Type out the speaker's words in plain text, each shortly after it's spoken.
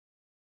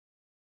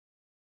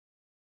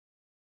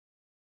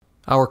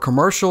Our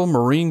commercial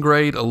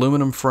marine-grade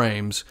aluminum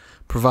frames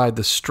provide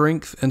the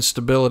strength and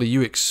stability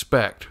you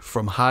expect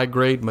from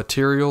high-grade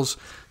materials,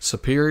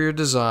 superior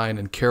design,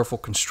 and careful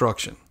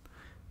construction.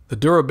 The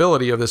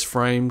durability of this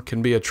frame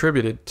can be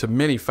attributed to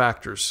many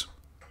factors.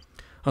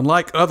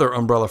 Unlike other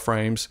umbrella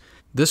frames,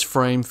 this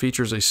frame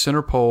features a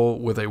center pole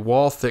with a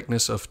wall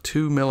thickness of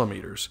 2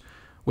 millimeters,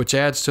 which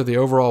adds to the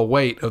overall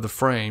weight of the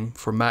frame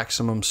for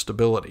maximum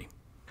stability.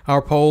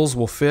 Our poles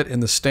will fit in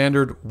the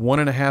standard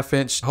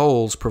 1.5-inch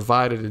holes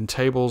provided in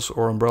tables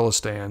or umbrella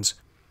stands.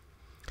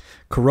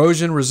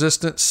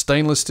 Corrosion-resistant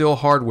stainless steel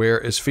hardware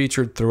is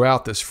featured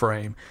throughout this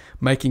frame,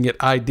 making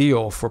it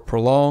ideal for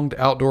prolonged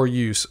outdoor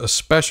use,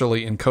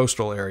 especially in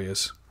coastal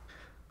areas.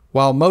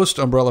 While most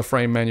umbrella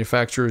frame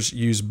manufacturers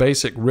use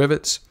basic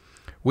rivets,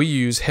 we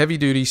use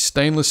heavy-duty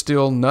stainless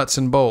steel nuts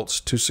and bolts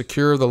to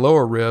secure the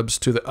lower ribs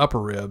to the upper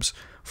ribs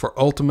for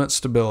ultimate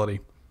stability.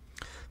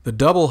 The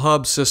double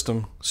hub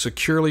system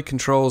securely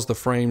controls the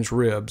frame's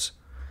ribs.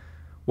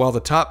 While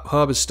the top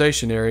hub is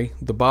stationary,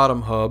 the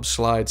bottom hub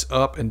slides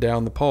up and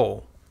down the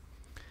pole.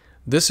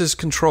 This is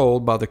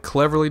controlled by the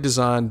cleverly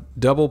designed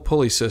double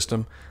pulley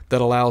system that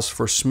allows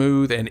for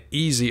smooth and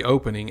easy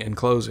opening and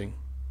closing.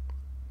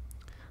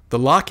 The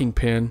locking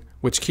pin,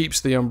 which keeps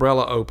the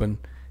umbrella open,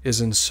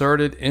 is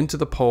inserted into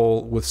the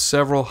pole with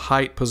several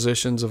height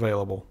positions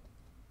available.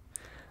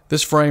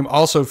 This frame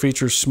also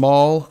features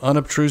small,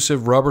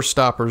 unobtrusive rubber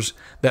stoppers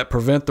that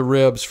prevent the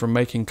ribs from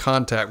making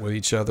contact with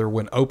each other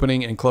when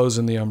opening and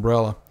closing the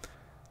umbrella.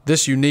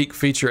 This unique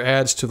feature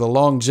adds to the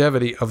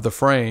longevity of the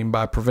frame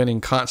by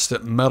preventing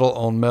constant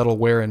metal-on-metal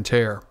wear and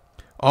tear.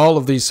 All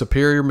of these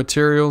superior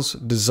materials,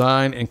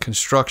 design, and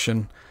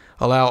construction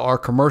allow our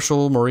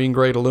commercial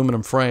marine-grade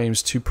aluminum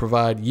frames to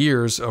provide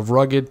years of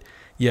rugged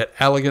yet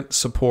elegant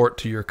support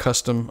to your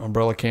custom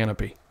umbrella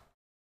canopy.